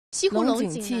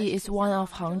Longjing tea is one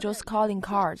of Hangzhou's calling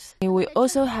cards. We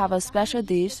also have a special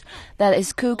dish that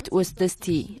is cooked with this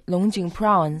tea, Longjing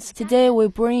prawns. Today we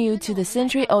bring you to the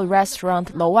century-old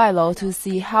restaurant Lo Wai Lo to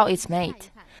see how it's made.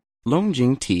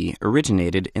 Longjing tea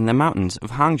originated in the mountains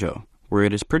of Hangzhou, where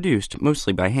it is produced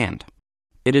mostly by hand.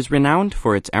 It is renowned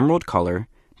for its emerald color,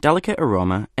 delicate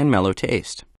aroma, and mellow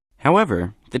taste.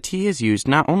 However, the tea is used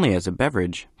not only as a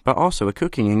beverage, but also a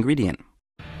cooking ingredient.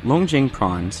 Longjing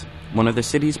prawns, one of the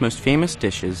city's most famous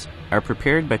dishes, are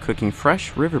prepared by cooking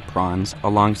fresh river prawns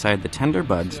alongside the tender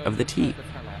buds of the tea.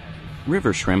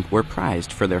 River shrimp were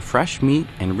prized for their fresh meat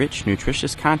and rich,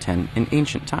 nutritious content in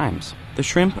ancient times. The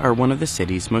shrimp are one of the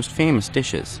city's most famous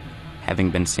dishes, having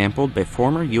been sampled by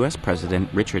former U.S. President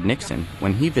Richard Nixon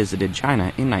when he visited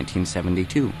China in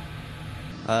 1972.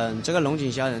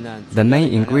 The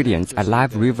main ingredients are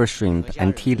live river shrimp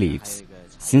and tea leaves.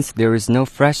 Since there is no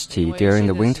fresh tea during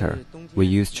the winter, we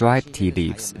use dried tea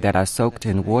leaves that are soaked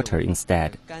in water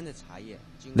instead.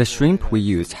 The shrimp we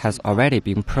use has already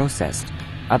been processed.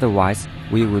 Otherwise,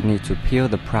 we would need to peel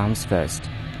the prawns first,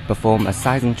 perform a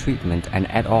sizing treatment and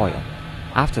add oil.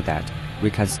 After that, we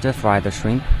can stir-fry the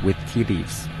shrimp with tea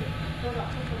leaves.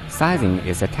 Sizing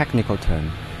is a technical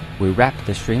term. We wrap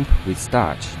the shrimp with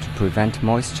starch to prevent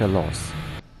moisture loss.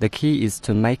 The key is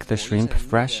to make the shrimp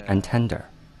fresh and tender.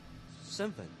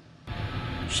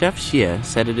 Chef Xie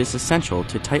said it is essential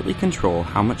to tightly control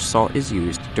how much salt is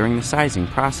used during the sizing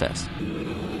process.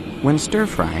 When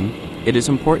stir-frying, it is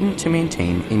important to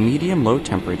maintain a medium-low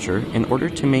temperature in order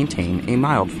to maintain a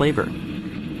mild flavor.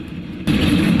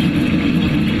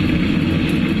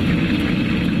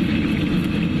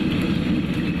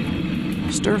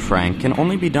 Stir-frying can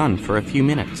only be done for a few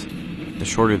minutes. The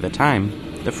shorter the time,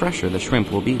 the fresher the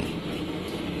shrimp will be.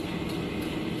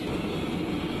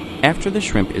 After the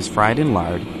shrimp is fried in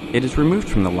lard, it is removed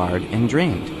from the lard and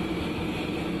drained.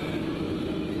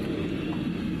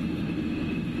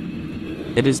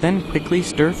 It is then quickly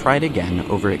stir-fried again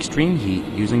over extreme heat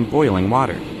using boiling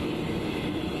water.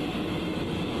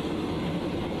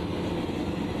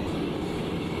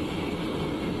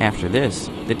 After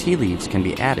this, the tea leaves can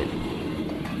be added.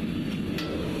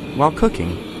 While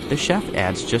cooking, the chef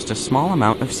adds just a small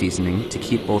amount of seasoning to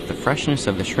keep both the freshness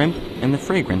of the shrimp and the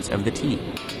fragrance of the tea.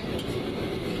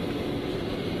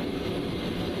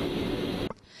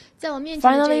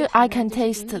 Finally, I can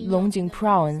taste Longjing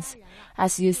prawns.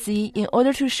 As you see, in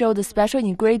order to show the special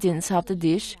ingredients of the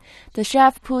dish, the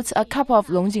chef puts a cup of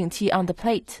Longjing tea on the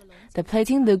plate. The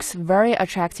plating looks very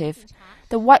attractive.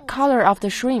 The white color of the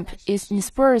shrimp is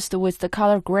interspersed with the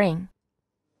color green.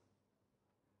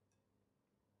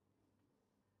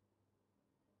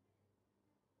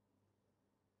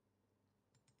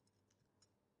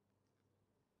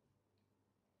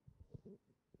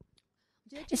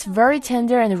 It's very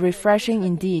tender and refreshing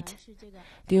indeed.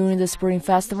 During the Spring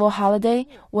Festival holiday,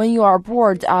 when you are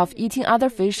bored of eating other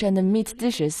fish and meat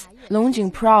dishes,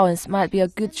 Longjing prawns might be a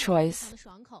good choice.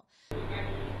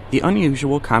 The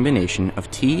unusual combination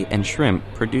of tea and shrimp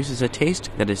produces a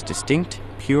taste that is distinct,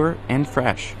 pure, and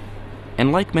fresh.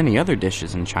 And like many other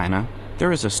dishes in China,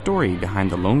 there is a story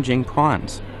behind the Longjing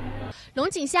prawns.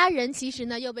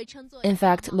 In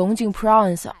fact, Longjing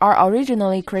prawns are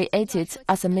originally created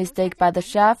as a mistake by the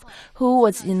chef who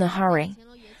was in a hurry.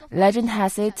 Legend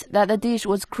has it that the dish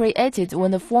was created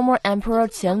when the former Emperor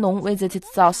Qianlong visited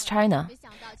South China.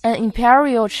 An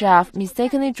imperial chef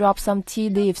mistakenly dropped some tea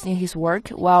leaves in his work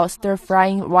while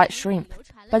stir-frying white shrimp.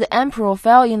 But the emperor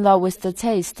fell in love with the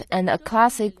taste and a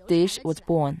classic dish was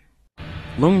born.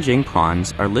 Longjing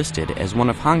prawns are listed as one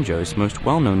of Hangzhou's most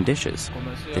well-known dishes.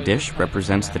 The dish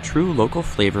represents the true local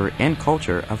flavor and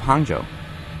culture of Hangzhou.